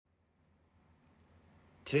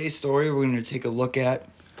Today's story, we're going to take a look at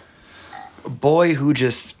a boy who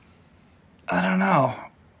just, I don't know.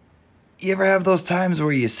 You ever have those times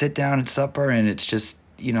where you sit down at supper and it's just,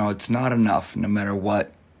 it's not enough no matter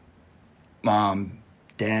what mom,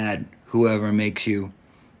 dad, whoever makes you.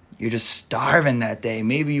 You're just starving that day.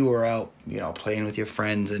 Maybe you were out, playing with your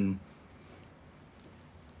friends and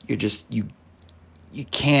you're just, you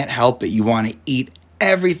can't help it. You want to eat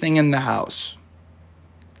everything in the house.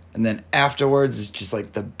 And then afterwards, it's just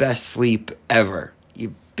like the best sleep ever.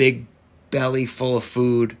 Your big belly full of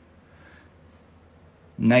food,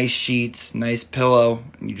 nice sheets, nice pillow,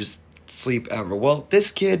 and you just sleep ever. Well,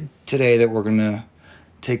 this kid today that we're going to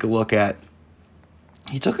take a look at,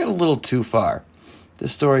 he took it a little too far.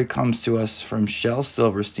 This story comes to us from Shel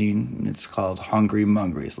Silverstein, and it's called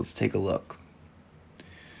Mungry. So let's take a look.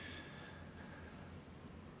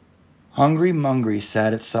 Mungry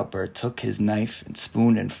sat at supper, took his knife and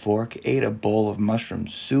spoon and fork, ate a bowl of mushroom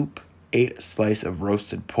soup, ate a slice of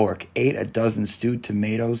roasted pork, ate a dozen stewed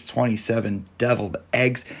tomatoes, 27 deviled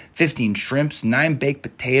eggs, 15 shrimps, 9 baked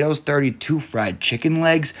potatoes, 32 fried chicken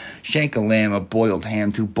legs, shank of lamb, a boiled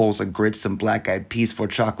ham, 2 bowls of grits, some black-eyed peas, 4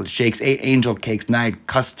 chocolate shakes, 8 angel cakes, 9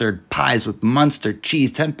 custard pies with Munster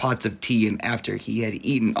cheese, 10 pots of tea, and after he had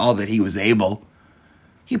eaten all that he was able,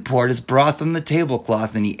 he poured his broth on the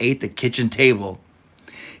tablecloth and he ate the kitchen table.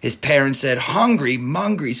 His parents said,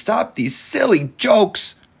 Mungry, stop these silly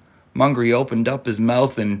jokes. Mungry opened up his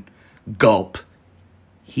mouth and gulp.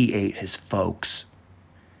 He ate his folks.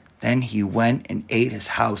 Then he went and ate his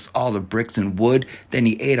house, all the bricks and wood. Then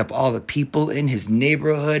he ate up all the people in his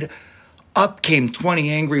neighborhood. Up came 20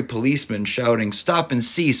 angry policemen shouting, stop and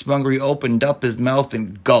cease. Mungry opened up his mouth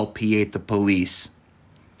and gulp. He ate the police.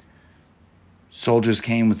 Soldiers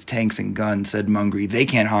came with tanks and guns, said Mungry. They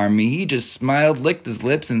can't harm me. He just smiled, licked his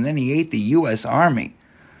lips, and then he ate the U.S. Army.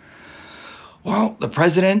 Well, the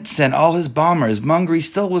president sent all his bombers. Mungry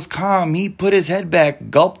still was calm. He put his head back,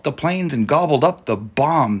 gulped the planes, and gobbled up the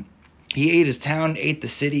bomb. He ate his town, ate the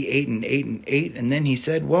city, ate, and then he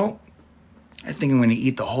said, well, I think I'm going to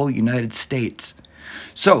eat the whole United States.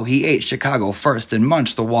 So he ate Chicago first and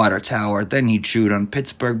munched the water tower. Then he chewed on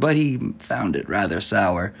Pittsburgh, but he found it rather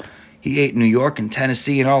sour. He ate New York and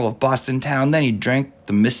Tennessee and all of Boston town. Then he drank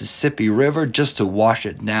the Mississippi River just to wash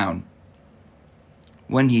it down.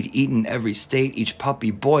 When he'd eaten every state, each puppy,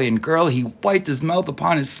 boy, and girl, he wiped his mouth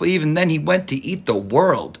upon his sleeve, and then he went to eat the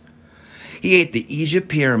world. He ate the Egypt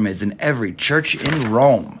pyramids and every church in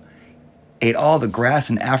Rome. Ate all the grass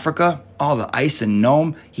in Africa, all the ice in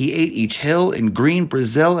Nome. He ate each hill in green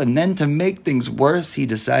Brazil, and then to make things worse, he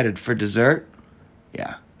decided for dessert,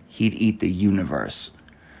 he'd eat the universe.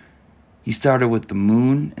 He started with the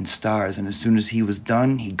moon and stars, and as soon as he was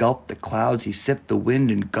done, he gulped the clouds, he sipped the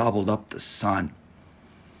wind, and gobbled up the sun.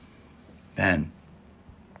 Then,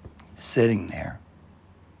 sitting there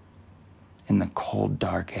in the cold,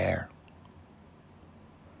 dark air,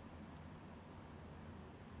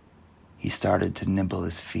 he started to nibble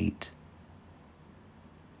his feet,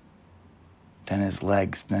 then his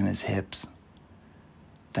legs, then his hips,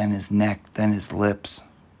 then his neck, then his lips,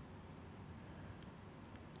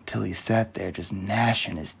 till he sat there just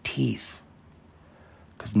gnashing his teeth,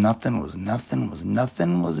 'cause nothing was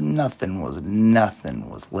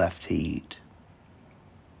left to eat.